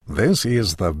This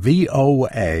is the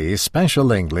VOA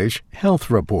Special English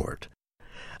Health Report.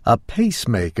 A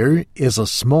pacemaker is a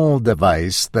small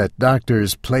device that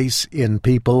doctors place in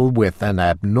people with an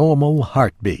abnormal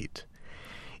heartbeat.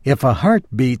 If a heart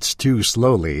beats too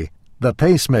slowly, the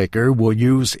pacemaker will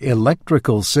use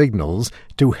electrical signals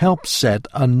to help set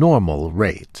a normal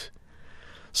rate.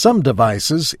 Some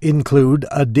devices include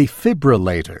a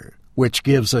defibrillator, which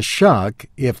gives a shock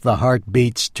if the heart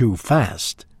beats too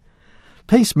fast.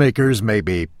 Pacemakers may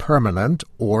be permanent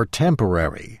or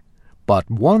temporary, but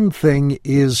one thing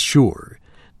is sure: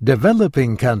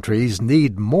 developing countries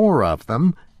need more of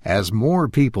them as more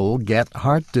people get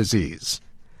heart disease.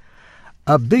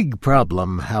 A big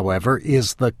problem, however,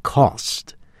 is the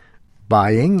cost.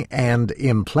 Buying and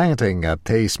implanting a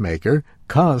pacemaker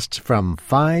costs from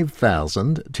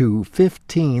 $5,000 to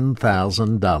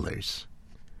 $15,000.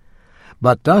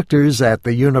 But doctors at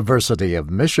the University of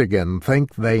Michigan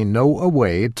think they know a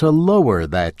way to lower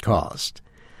that cost.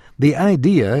 The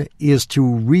idea is to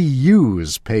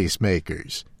reuse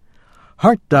pacemakers.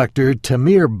 Heart doctor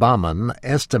Tamir Bauman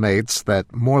estimates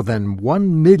that more than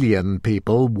 1 million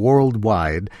people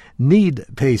worldwide need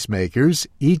pacemakers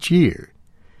each year.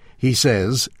 He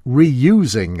says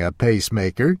reusing a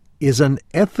pacemaker is an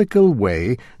ethical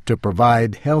way to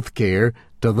provide health care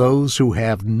to those who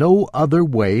have no other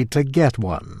way to get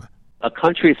one. A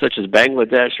country such as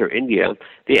Bangladesh or India,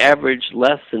 they average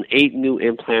less than 8 new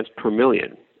implants per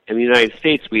million. In the United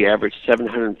States, we average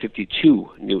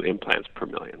 752 new implants per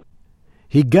million.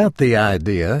 He got the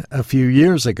idea a few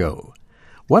years ago.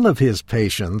 One of his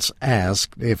patients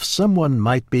asked if someone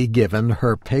might be given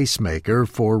her pacemaker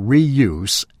for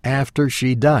reuse after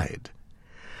she died.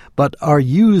 But are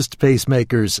used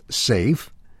pacemakers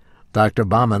safe? Dr.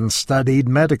 Bauman studied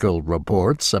medical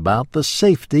reports about the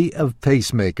safety of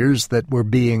pacemakers that were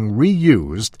being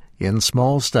reused in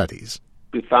small studies.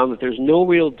 We found that there's no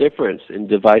real difference in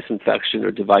device infection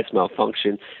or device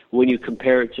malfunction when you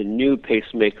compare it to new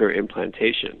pacemaker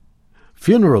implantation.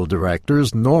 Funeral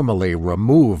directors normally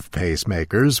remove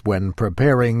pacemakers when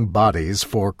preparing bodies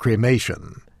for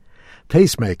cremation.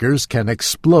 Pacemakers can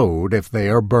explode if they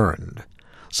are burned.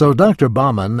 So Dr.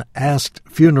 Bauman asked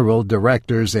funeral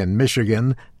directors in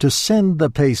Michigan to send the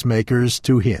pacemakers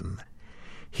to him.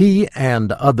 He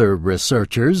and other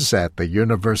researchers at the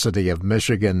University of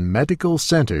Michigan Medical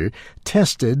Center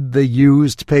tested the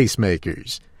used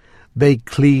pacemakers. They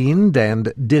cleaned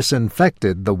and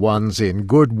disinfected the ones in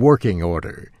good working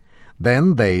order.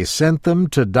 Then they sent them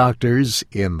to doctors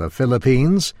in the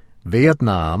Philippines,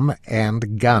 Vietnam,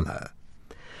 and Ghana.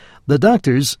 The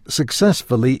doctors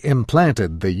successfully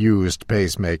implanted the used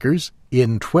pacemakers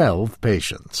in 12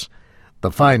 patients. The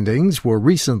findings were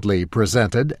recently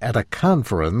presented at a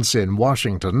conference in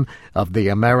Washington of the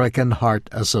American Heart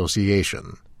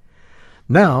Association.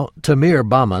 Now, Tamir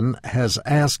Bauman has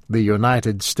asked the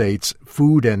United States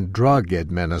Food and Drug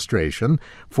Administration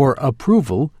for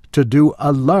approval to do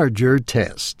a larger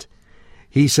test.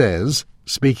 He says,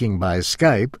 speaking by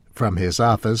Skype from his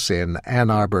office in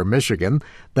Ann Arbor, Michigan,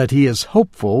 that he is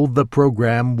hopeful the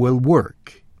program will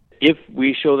work. If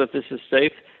we show that this is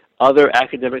safe, other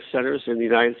academic centers in the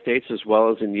United States as well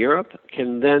as in Europe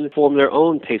can then form their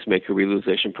own pacemaker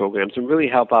reutilization programs and really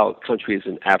help out countries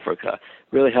in Africa,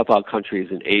 really help out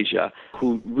countries in Asia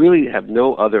who really have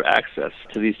no other access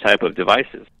to these type of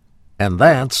devices. And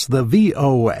that's the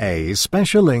VOA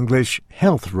Special English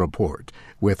Health Report,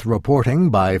 with reporting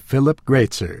by Philip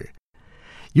Greitzer.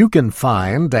 You can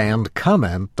find and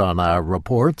comment on our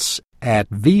reports at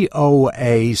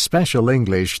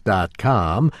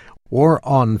voaspecialenglish.com or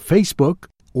on Facebook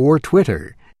or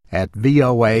Twitter at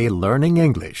VOA Learning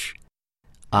English.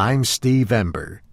 I'm Steve Ember.